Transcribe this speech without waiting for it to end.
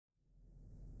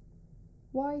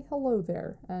Why, hello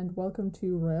there, and welcome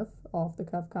to Riff Off the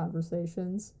Cuff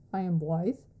Conversations. I am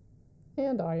Blythe.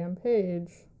 And I am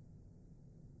Paige.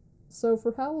 So,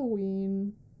 for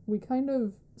Halloween, we kind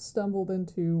of stumbled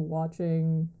into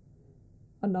watching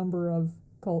a number of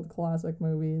cult classic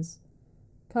movies.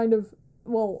 Kind of,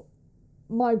 well,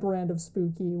 my brand of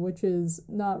spooky, which is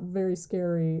not very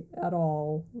scary at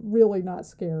all. Really not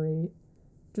scary,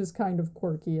 just kind of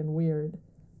quirky and weird.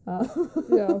 Uh,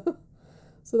 Yeah.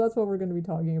 So that's what we're going to be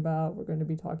talking about. We're going to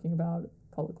be talking about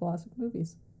cult classic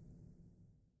movies.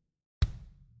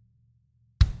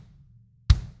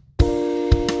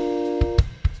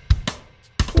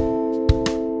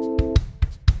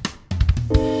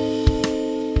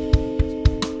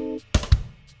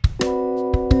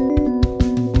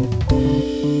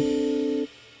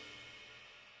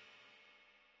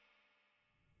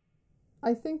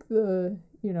 I think the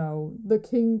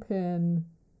Kingpin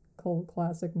cult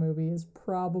classic movie is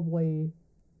probably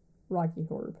Rocky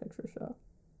Horror Picture Show,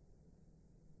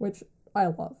 which I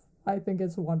love. I think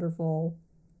it's wonderful.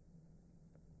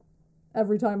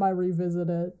 Every time I revisit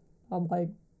it, I'm like,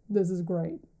 this is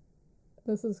great.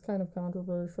 This is kind of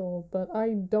controversial, but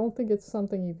I don't think it's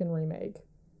something you can remake.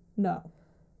 No.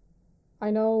 I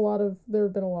know there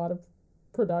have been a lot of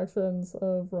productions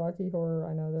of Rocky Horror.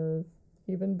 I know there have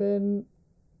even been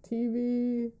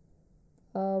TV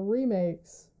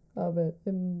remakes of it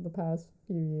in the past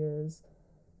few years.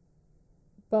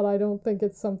 But I don't think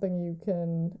it's something you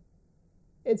can.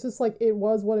 It's just like it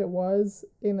was what it was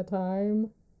in the time,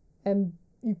 and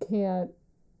you can't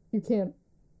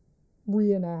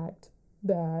reenact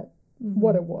that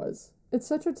what it was. It's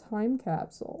such a time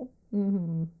capsule.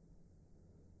 Mm-hmm.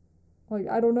 Like,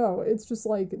 I don't know. It's just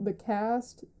like the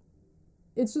cast,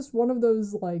 it's just one of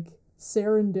those like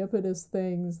serendipitous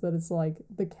things that it's like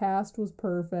the cast was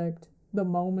perfect, the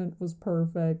moment was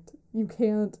perfect. You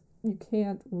can't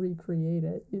recreate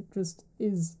it. It just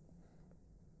is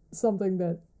something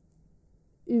that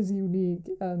is unique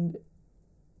and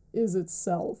is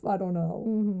itself. I don't know.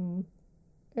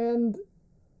 Mm-hmm. And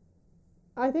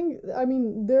I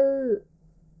mean, there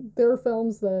are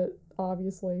films that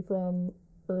obviously from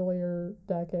earlier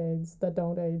decades that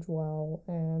don't age well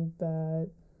and that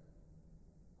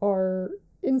are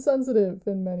insensitive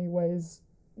in many ways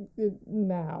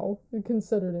now,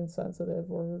 considered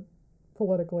insensitive or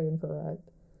politically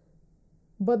incorrect.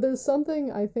 But there's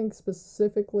something I think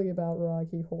specifically about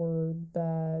Rocky Horror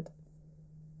that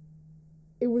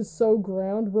it was so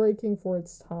groundbreaking for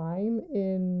its time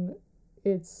in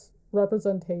its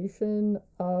representation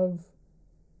of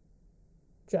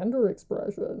gender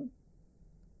expression.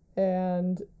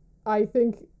 And I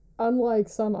think, unlike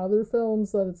some other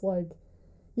films, that it's like,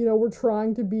 we're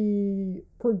trying to be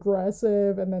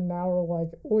progressive, and then now we're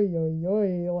like, oi, oi,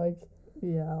 oi, like,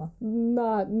 Yeah.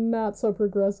 not so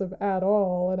progressive at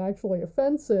all, and actually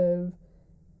offensive.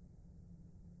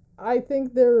 I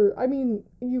mean,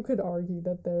 you could argue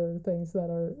that there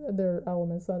are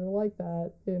elements that are like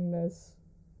that in this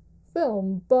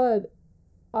film, but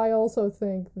I also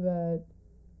think that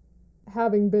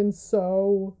having been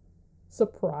so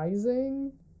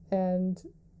surprising and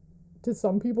to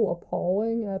some people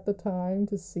appalling at the time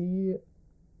to see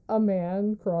a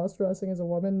man cross dressing as a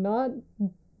woman, not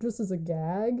just as a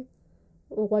gag,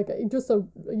 like just a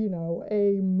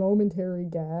momentary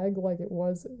gag, like it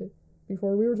was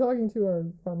before. We were talking to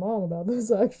our mom about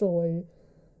this actually,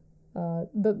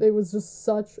 that it was just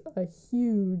such a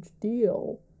huge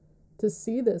deal to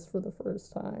see this for the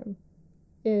first time.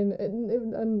 And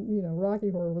Rocky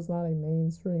Horror was not a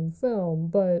mainstream film,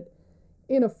 but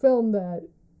in a film that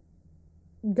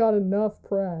got enough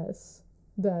press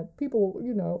that people,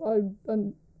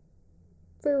 a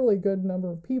fairly good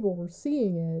number of people were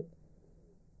seeing it,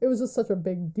 it was just such a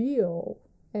big deal.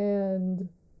 And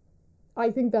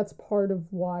I think that's part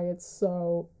of why it's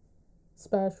so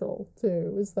special,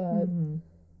 too, is that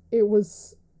it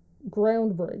was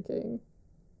groundbreaking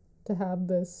to have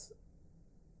this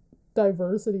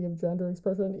diversity of gender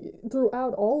expression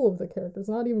throughout all of the characters,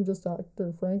 not even just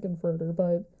Dr. Frankenfurter,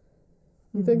 but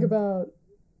you think about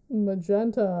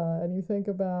Magenta, and you think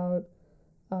about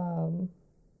And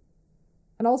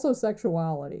also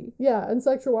sexuality. yeah, and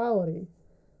sexuality.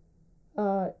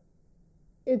 uh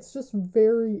it's just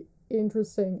very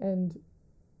interesting and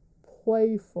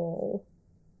playful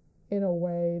in a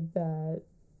way that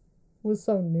was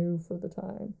so new for the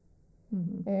time.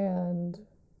 And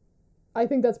I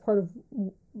think that's part of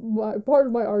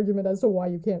my argument as to why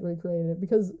you can't recreate it,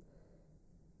 because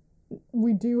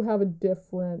we do have a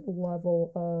different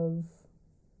level of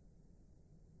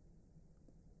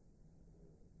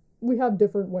we have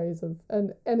different ways of,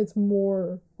 and it's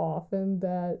more often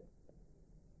that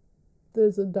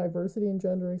there's a diversity in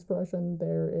gender expression.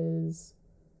 There is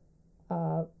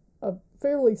a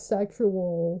fairly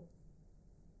sexual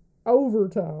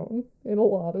overtone in a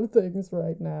lot of things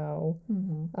right now.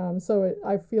 So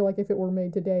I feel like if it were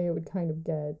made today, it would kind of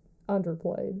get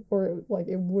underplayed, or it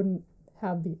wouldn't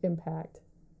have the impact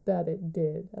that it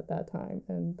did at that time,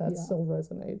 and that still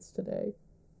resonates today.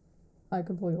 I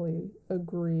completely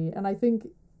agree. And I think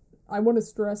I want to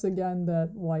stress again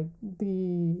that, like,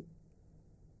 the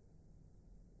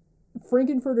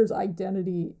Frankenfurter's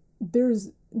identity,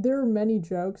 there are many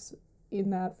jokes in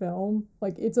that film.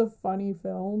 Like, it's a funny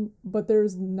film, but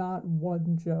there's not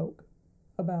one joke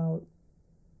about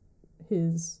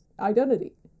his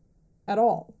identity at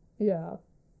all. Yeah.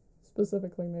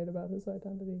 Specifically made about his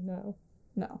identity, no.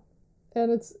 No. And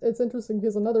it's interesting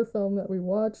because another film that we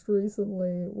watched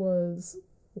recently was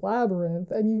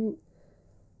Labyrinth, and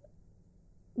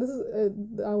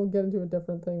I'll get into a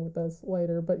different thing with this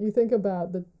later, but you think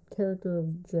about the character of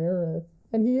Jareth,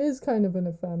 and he is kind of an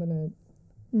effeminate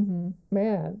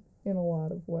man in a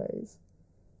lot of ways.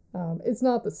 It's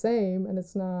not the same, and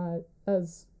it's not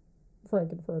as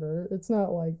Frankenfurter. It's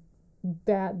not like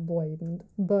that blatant,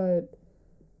 but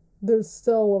there's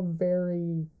still a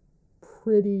very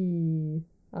pretty,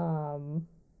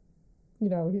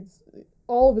 he's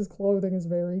all of his clothing is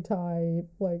very tight,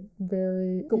 like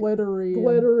very glittery.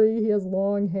 He has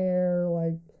long hair,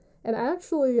 like, and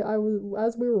actually,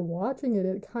 as we were watching it,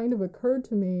 it kind of occurred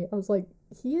to me. I was like,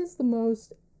 he is the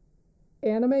most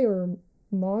anime or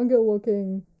manga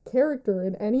looking character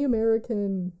in any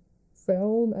American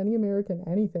film, any American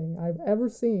anything I've ever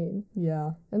seen.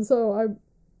 Yeah. And so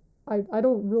I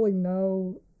don't really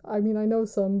know. I mean, I know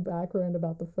some background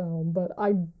about the film, but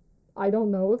I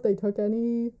don't know if they took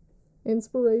any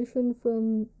inspiration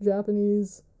from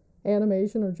Japanese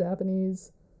animation or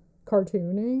Japanese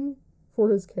cartooning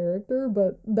for his character,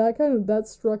 but that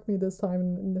struck me this time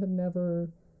and had never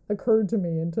occurred to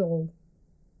me until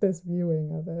this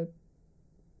viewing of it.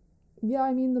 Yeah,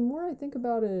 I mean, the more I think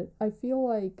about it, I feel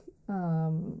like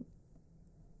a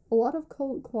lot of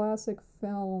cult classic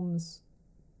films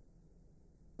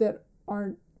that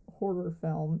aren't horror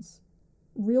films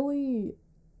really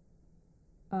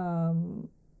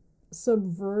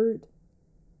subvert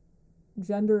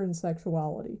gender and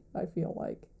sexuality, I feel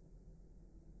like.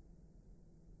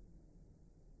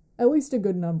 At least a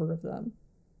good number of them.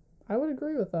 I would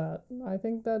agree with that. I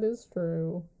think that is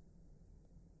true.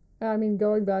 I mean,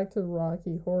 going back to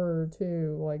Rocky Horror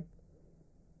too, like,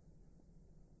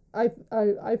 I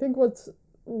think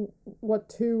what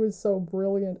 2 is so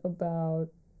brilliant about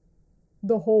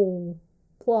the whole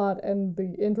plot and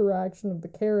the interaction of the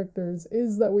characters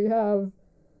is that we have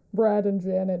Brad and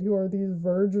Janet, who are these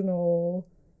virginal,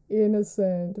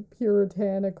 innocent,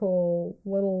 puritanical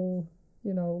little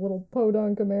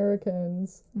podunk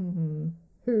Americans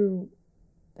who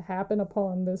happen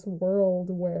upon this world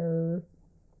where,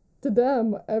 to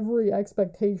them, every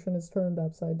expectation is turned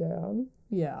upside down.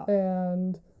 Yeah.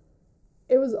 And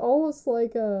it was almost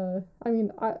like I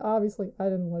didn't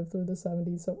live through the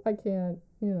 70s, so I can't,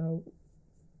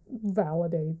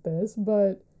 validate this,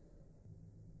 but,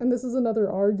 and this is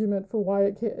another argument for why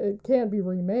it can't be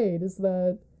remade, is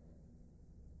that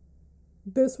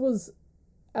this was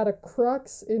at a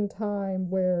crux in time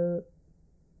where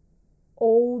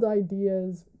old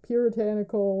ideas,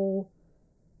 puritanical,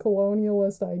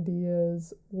 colonialist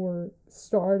ideas were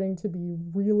starting to be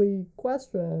really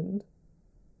questioned,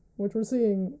 which we're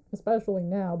seeing especially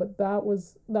now, but that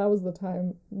was the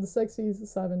time, the 60s, the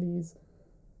 70s.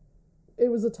 It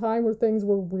was a time where things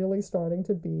were really starting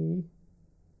to be,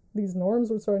 these norms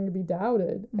were starting to be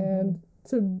doubted, and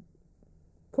to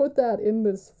put that in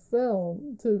this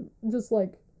film, to just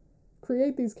like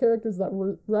create these characters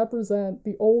that represent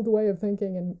the old way of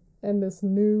thinking and this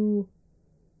new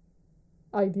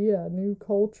idea, new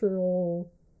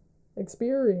cultural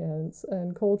experience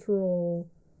and cultural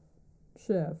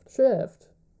shift,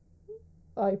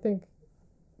 I think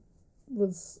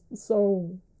was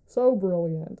so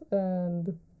brilliant,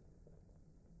 and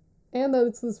that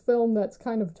it's this film that's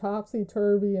kind of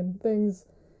topsy-turvy and things,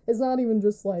 it's not even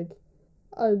just like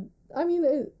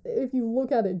if you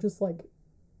look at it just like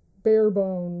bare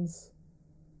bones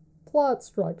plot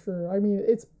structure, I mean,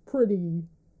 it's pretty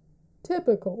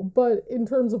typical, but in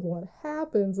terms of what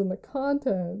happens and the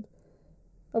content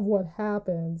of what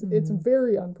happens, it's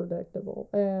very unpredictable.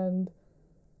 And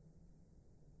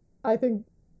I think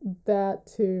that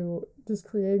too, just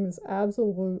creating this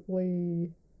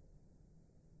absolutely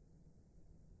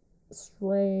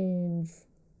strange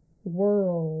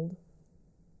world,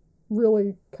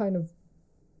 really kind of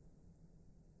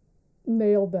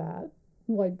nailed that.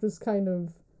 Like, just kind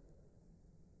of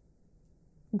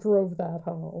drove that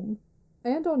home.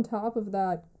 And on top of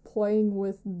that, playing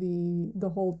with the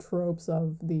whole tropes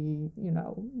of the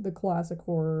classic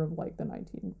horror of like the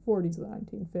 1940s, the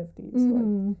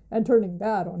 1950s, and turning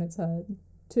that on its head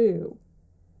too.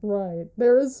 Right.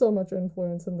 There is so much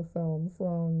influence in the film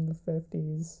from the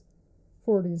 50s,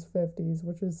 40s, 50s,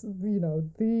 which is,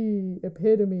 the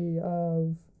epitome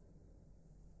of,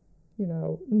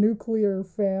 nuclear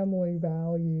family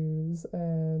values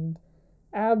and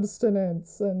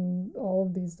abstinence and all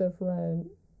of these different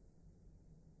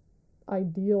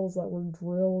ideals that were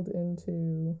drilled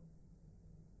into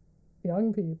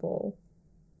young people.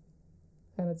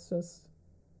 And it's just,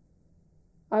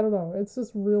 I don't know, it's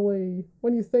just really,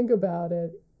 when you think about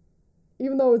it,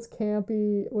 even though it's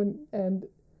campy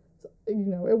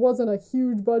it wasn't a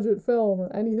huge budget film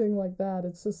or anything like that,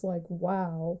 it's just like,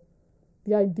 wow,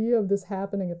 the idea of this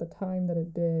happening at the time that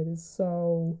it did is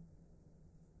so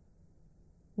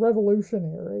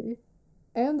revolutionary.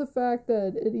 And the fact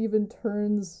that it even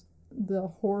turns the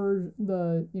horror,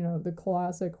 the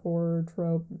classic horror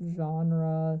trope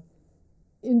genre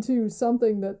into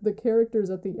something that the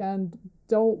characters at the end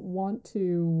don't want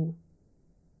to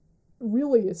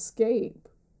really escape.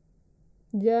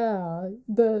 Yeah,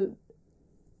 at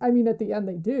the end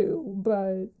they do,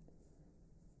 but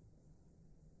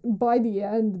by the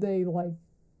end they love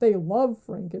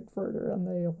Frankenfurter, and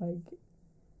they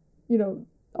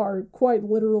are quite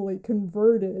literally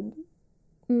converted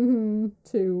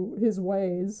to his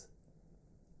ways.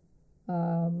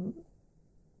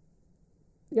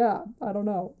 Yeah, I don't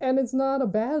know. And it's not a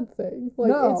bad thing.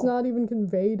 No. It's not even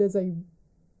conveyed as a,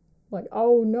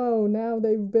 oh no, now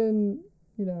they've been,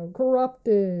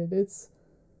 corrupted. It's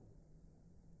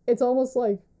almost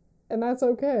like, and that's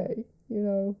okay,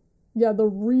 Yeah, the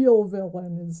real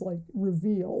villain is,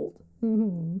 revealed.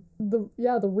 The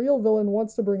real villain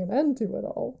wants to bring an end to it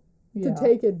all. Yeah. To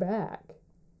take it back.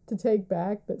 To take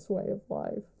back this way of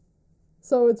life.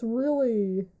 So it's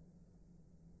really,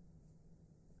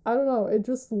 I don't know, it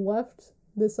just left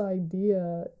this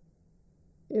idea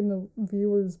in the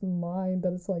viewer's mind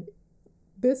that it's like,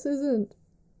 this isn't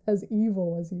as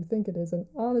evil as you think it is, and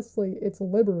honestly, it's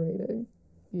liberating.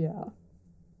 Yeah.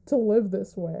 To live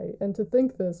this way, and to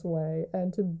think this way,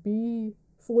 and to be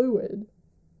fluid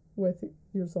with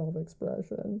your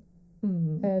self-expression.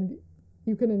 And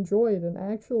you can enjoy it, and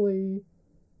actually,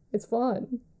 it's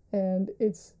fun. And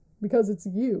it's because it's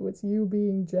you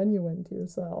being genuine to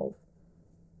yourself.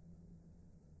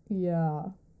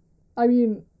 Yeah.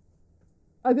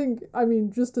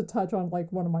 Just to touch on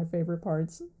one of my favorite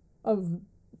parts of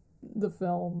the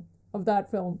film, of that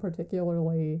film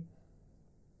particularly,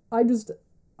 I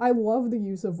love the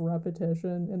use of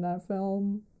repetition in that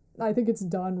film. I think it's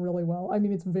done really well.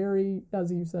 It's very,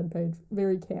 as you said, Paige,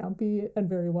 very campy and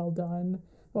very well done.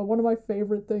 But one of my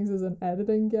favorite things is an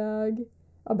editing gag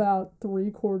about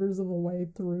 3/4 of the way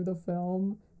through the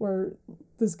film, where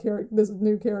this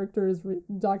new character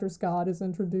Dr. Scott is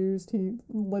introduced. He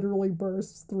literally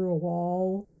bursts through a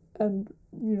wall, and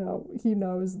he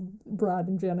knows Brad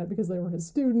and Janet because they were his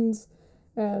students,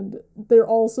 and they're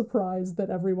all surprised that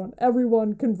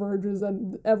everyone converges,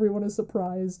 and everyone is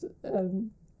surprised,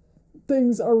 and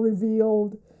things are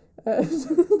revealed, and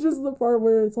just the part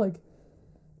where it's like,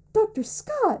 Dr.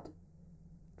 Scott,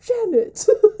 Janet.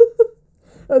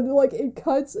 And it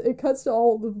cuts to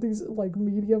all of these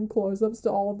medium close-ups to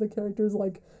all of the characters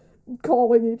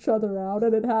calling each other out,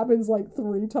 and it happens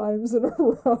 3 times in a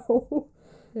row.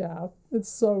 Yeah, it's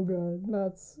so good.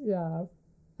 That's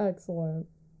excellent.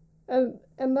 And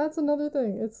that's another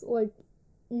thing. It's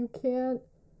you can't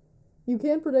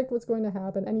predict what's going to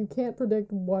happen, and you can't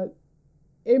predict what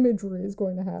imagery is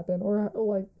going to happen,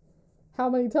 or how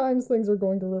many times things are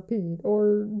going to repeat,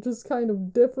 or just kind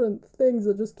of different things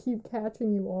that just keep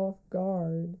catching you off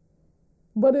guard.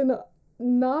 But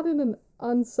not in an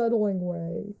unsettling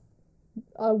way.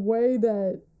 A way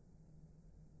that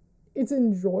it's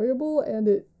enjoyable, and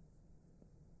it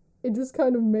just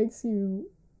kind of makes you,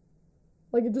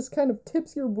 it just kind of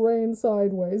tips your brain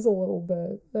sideways a little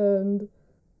bit. And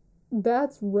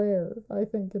that's rare, I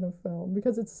think, in a film,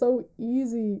 because it's so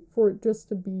easy for it just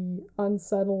to be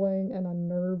unsettling and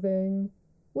unnerving,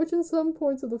 which in some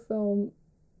points of the film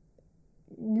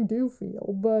you do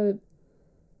feel, but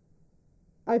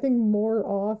I think more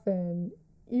often,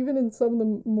 even in some of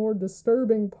the more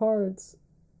disturbing parts,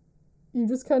 you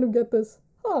just kind of get this,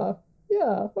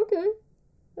 yeah, okay.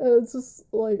 And it's just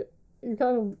you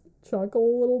kind of chuckle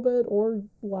a little bit or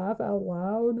laugh out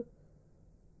loud.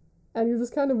 And you're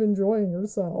just kind of enjoying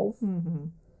yourself.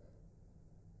 And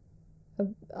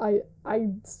I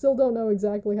still don't know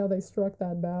exactly how they struck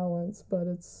that balance, but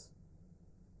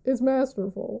it's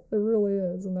masterful. It really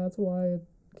is, and that's why it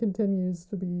continues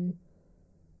to be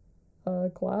a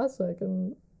classic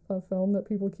and a film that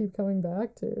people keep coming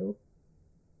back to.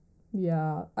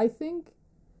 Yeah, I think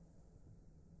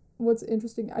what's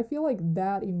interesting, I feel like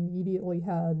that immediately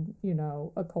had,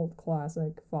 a cult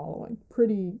classic following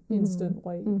pretty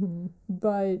instantly. Mm-hmm.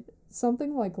 But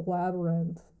something like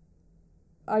Labyrinth,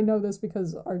 I know this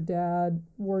because our dad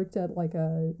worked at like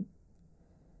I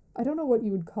don't know what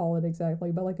you would call it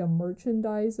exactly, but like a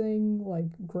merchandising,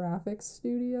 like graphics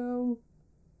studio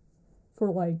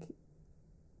for like,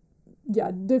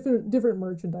 yeah, different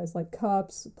merchandise, like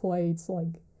cups, plates,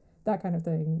 like that kind of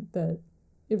thing. That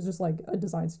it was just like a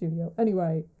design studio.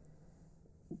 Anyway,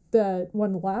 that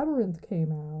when Labyrinth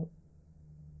came out,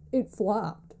 it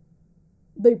flopped.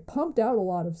 They pumped out a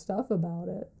lot of stuff about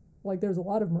it. Like there's a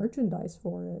lot of merchandise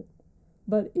for it,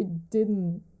 but it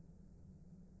didn't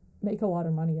make a lot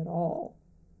of money at all.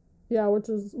 Yeah, which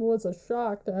was a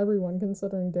shock to everyone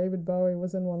considering David Bowie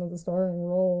was in one of the starring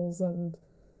roles, and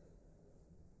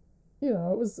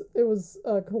it was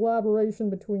a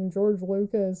collaboration between George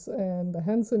Lucas and the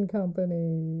Henson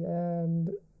Company,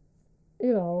 and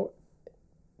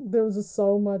there was just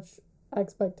so much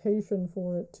expectation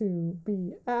for it to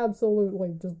be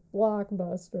absolutely just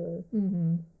blockbuster,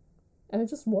 Mm-hmm. and it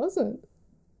just wasn't.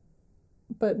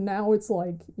 But now it's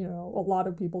like, a lot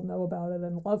of people know about it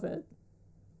and love it.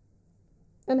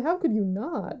 And how could you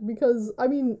not? Because, I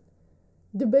mean,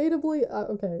 debatably,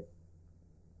 okay,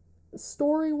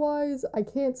 story-wise, I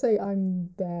can't say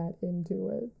I'm that into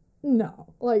it.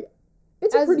 No. Like,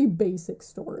 it's a pretty basic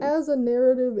story. As a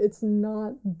narrative, it's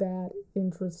not that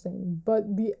interesting,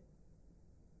 but the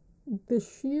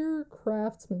sheer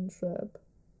craftsmanship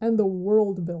and the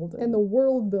world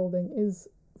building is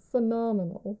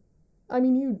phenomenal. I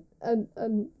mean,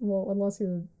 well, unless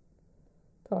you're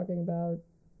talking about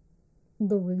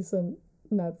the recent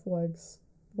Netflix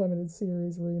limited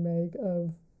series remake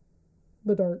of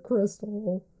The Dark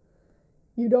Crystal,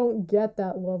 you don't get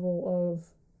that level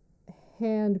of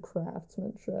hand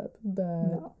craftsmanship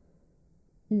that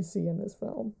you see in this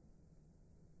film.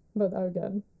 But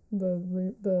again,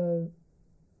 the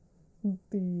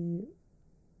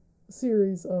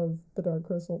series of The Dark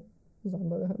Crystal is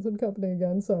owned by the Henson Company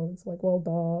again, so it's like, well,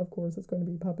 duh, of course it's going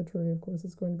to be puppetry, of course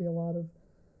it's going to be a lot of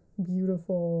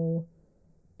beautiful,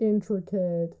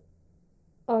 intricate,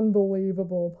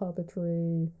 unbelievable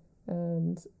puppetry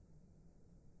and,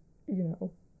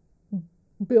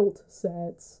 built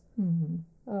sets.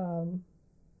 Mm-hmm.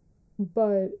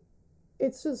 But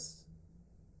it's just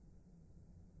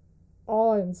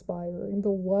awe-inspiring, the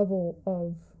level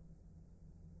of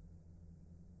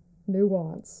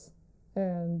nuance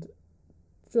and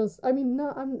just, I mean,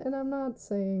 I'm not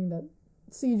saying that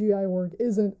CGI work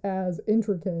isn't as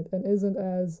intricate and isn't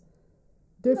as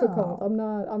difficult.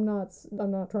 No. I'm not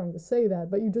trying to say that,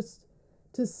 but you just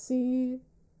to see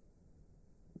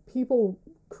people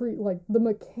create like the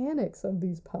mechanics of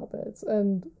these puppets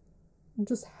and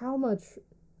just how much,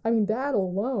 I mean, that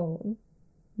alone,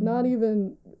 not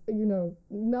even the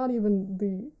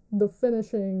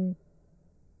finishing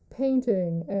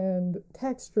painting and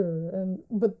texture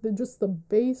but just the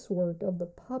base work of the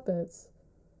puppets,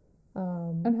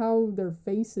 and how their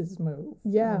faces move.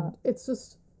 Yeah, it's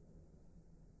just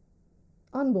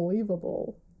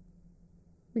unbelievable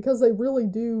because they really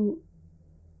do.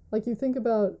 Like, you think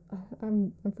about,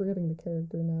 I'm forgetting the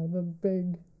character now, the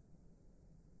big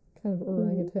kind of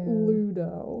orangutan.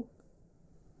 Ludo.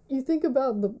 You think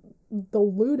about the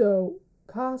Ludo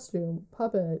costume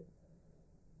puppet,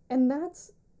 and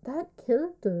that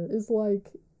character is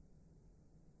like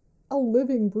a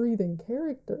living, breathing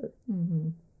character. Mm-hmm.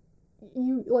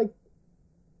 You like,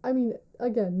 I mean,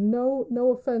 again, no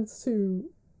offense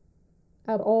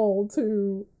at all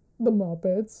to the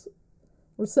Muppets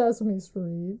or Sesame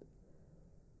Street.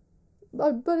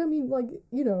 But I mean, like,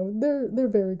 they're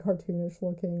very cartoonish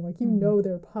looking. Like,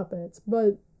 they're puppets,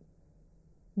 but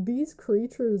these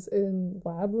creatures in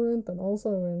Labyrinth and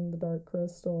also in The Dark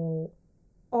Crystal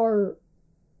are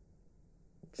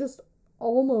just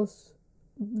almost,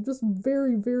 just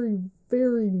very, very,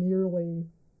 very nearly,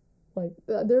 like,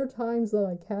 there are times that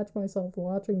I catch myself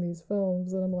watching these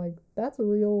films and I'm like, that's a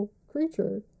real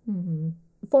creature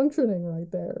functioning right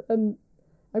there. And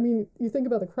I mean, you think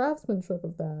about the craftsmanship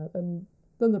of that, and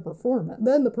then the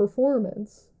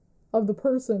performance of the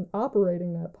person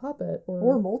operating that puppet,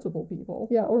 or multiple people.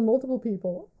 Yeah, or multiple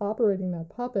people operating that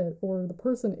puppet, or the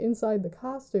person inside the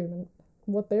costume and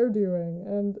what they're doing.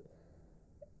 And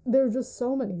there are just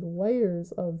so many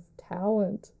layers of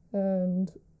talent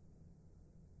and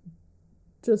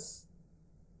just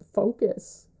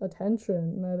focus,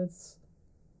 attention, that it's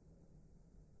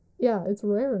Yeah, it's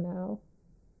rare now.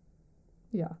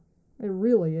 Yeah, it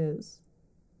really is.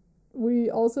 We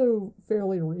also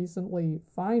fairly recently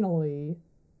finally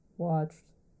watched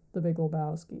The Big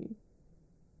Lebowski,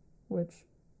 which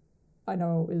I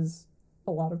know is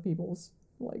a lot of people's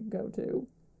like go to.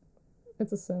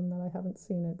 It's a sin that I haven't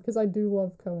seen it because I do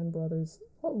love Coen Brothers,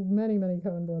 many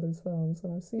Coen Brothers films,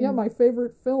 and I've seen. Yeah, my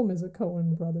favorite film is a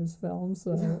Coen Brothers film,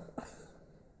 so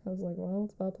I was like, well,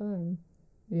 it's about time.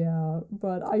 yeah,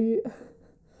 but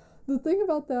the thing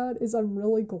about that is I'm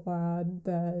really glad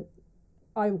that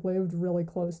I lived really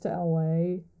close to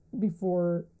LA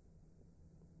before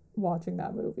watching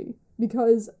that movie,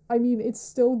 because I mean it's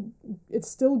still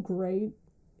great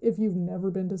if you've never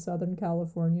been to Southern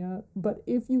California, but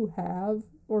if you have,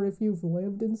 or if you've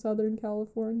lived in Southern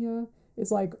California,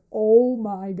 it's like, oh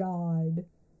my god,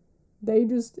 they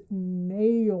just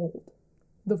nailed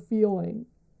the feeling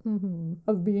Mm-hmm.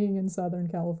 of being in Southern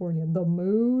California. The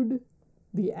mood,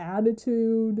 the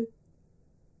attitude,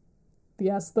 the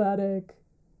aesthetic,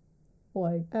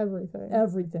 like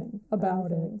everything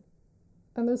about it.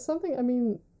 And there's something, I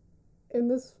mean, in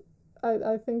this,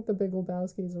 I think The Big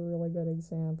Lebowski is a really good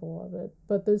example of it.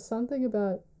 But there's something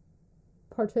about,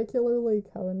 particularly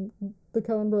the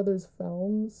Coen Brothers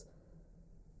films,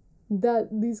 that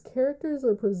these characters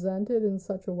are presented in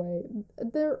such a way.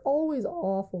 They're always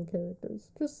awful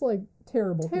characters, just like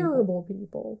terrible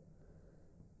people.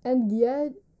 And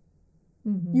yet,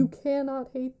 you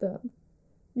cannot hate them.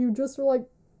 You just are like,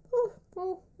 oh,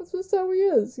 well, that's just how he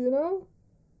is, you know?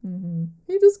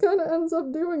 He just kind of ends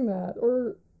up doing that,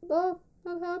 or that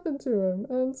happened to him,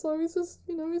 and so he's just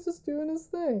doing his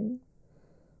thing,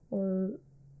 or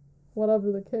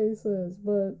whatever the case is.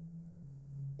 But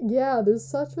yeah, there's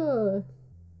such a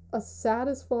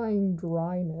satisfying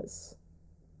dryness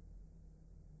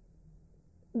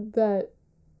that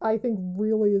I think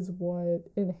really is what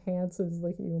enhances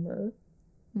the humor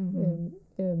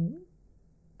in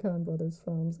Coen Brothers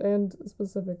films, and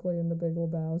specifically in The Big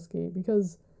Lebowski,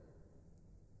 because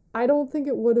I don't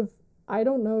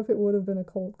know if it would have been a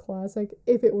cult classic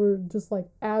if it were just like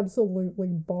absolutely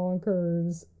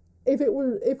bonkers. If it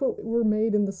were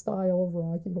made in the style of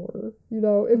Rocky Horror,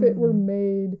 if it were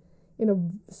made in a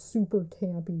super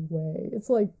campy way.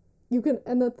 It's like you can,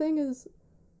 and the thing is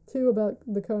too about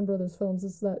the Coen Brothers films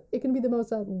is that it can be the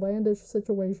most outlandish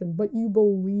situation, but you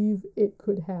believe it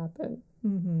could happen.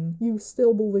 You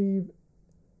still believe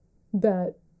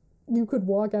that you could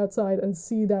walk outside and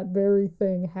see that very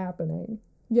thing happening.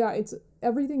 Yeah,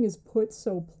 everything is put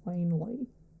so plainly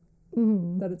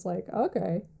that it's like,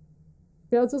 okay.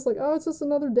 Yeah, it's just like, oh, it's just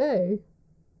another day.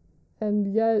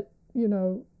 And yet,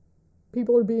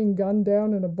 people are being gunned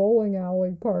down in a bowling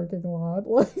alley parking lot.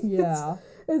 Like, yeah.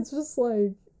 It's just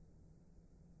like,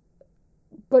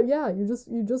 but yeah, you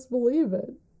just believe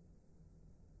it.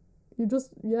 You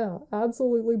just, yeah,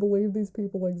 absolutely believe these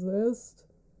people exist.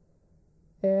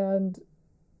 And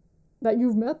that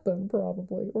you've met them,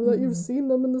 probably, or that you've seen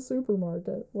them in the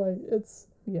supermarket. Like, it's,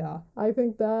 yeah. I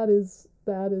think that is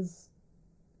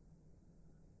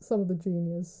some of the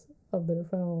genius of their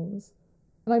films.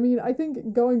 And I mean, I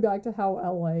think going back to how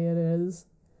LA it is,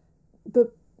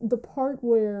 the part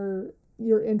where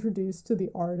you're introduced to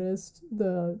the artist,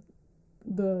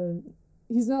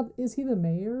 is he the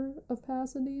mayor of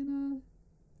Pasadena?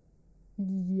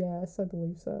 Yes, I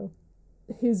believe so.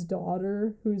 His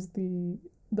daughter, who's the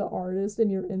artist, and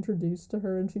you're introduced to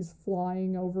her, and she's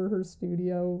flying over her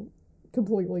studio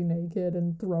completely naked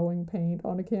and throwing paint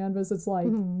on a canvas. It's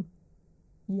like,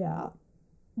 yeah,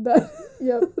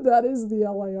 that is the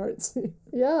LA art scene.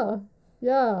 Yeah,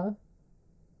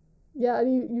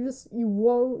 and you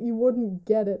wouldn't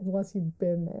get it unless you've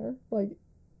been there. Like,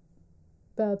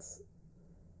 that's,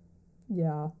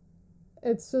 yeah,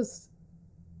 it's just,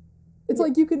 it's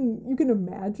like you can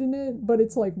imagine it, but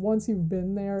it's like once you've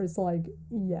been there, it's like,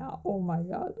 yeah, oh my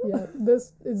god. Yeah,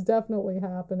 this is definitely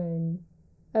happening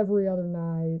every other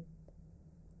night,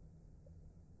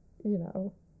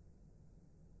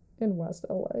 in West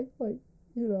LA. Like,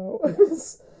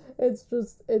 it's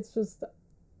just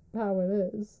how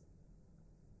it is.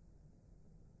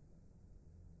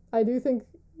 I do think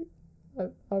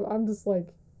I'm just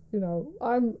like,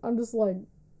 I'm just like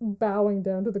bowing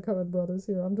down to the Coen Brothers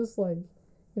here. I'm just like,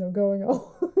 going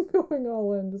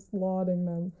all in, just lauding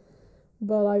them.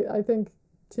 But I think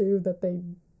too that they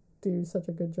do such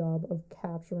a good job of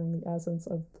capturing the essence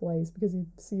of place, because you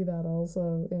see that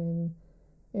also in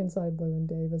Inside Llewyn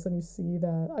Davis, and you see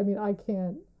that, I mean, I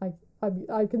can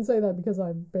say that because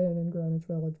I've been in Greenwich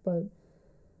Village, but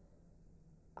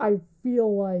I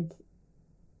feel like,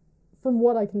 from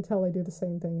what I can tell, they do the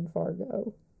same thing in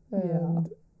Fargo. And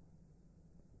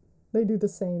they do the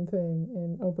same thing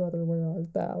in Oh Brother, Where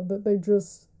Art Thou, that they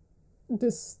just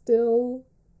distill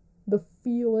the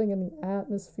feeling and the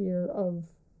atmosphere of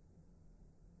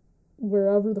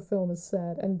wherever the film is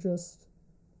set and just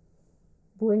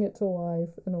bring it to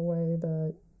life in a way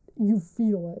that you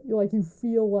feel it. Like, you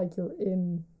feel like you're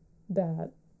in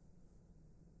that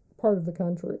part of the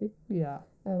country. Yeah.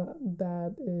 And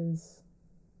that is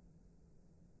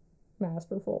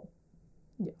masterful.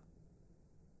 Yeah.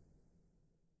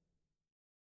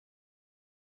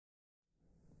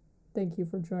 Thank you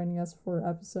for joining us for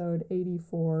episode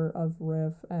 84 of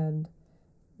Riff and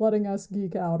letting us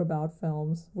geek out about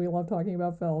films. We love talking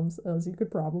about films, as you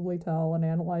could probably tell, and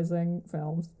analyzing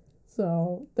films.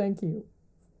 So thank you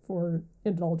for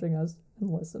indulging us and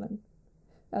listening.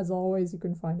 As always, you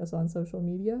can find us on social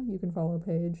media. You can follow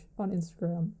Paige on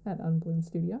Instagram at Unbloom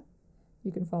Studio.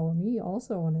 You can follow me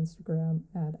also on Instagram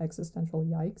at Existential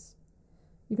Yikes.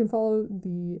 You can follow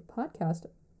the podcast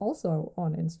also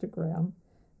on Instagram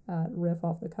at Riff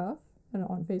Off the Cuff and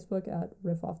on Facebook at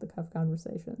Riff Off the Cuff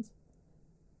Conversations.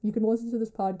 You can listen to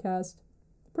this podcast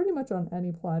pretty much on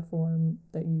any platform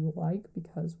that you like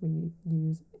because we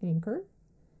use Anchor,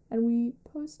 and we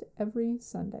post every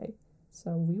Sunday.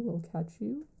 So we will catch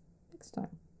you next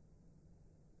time.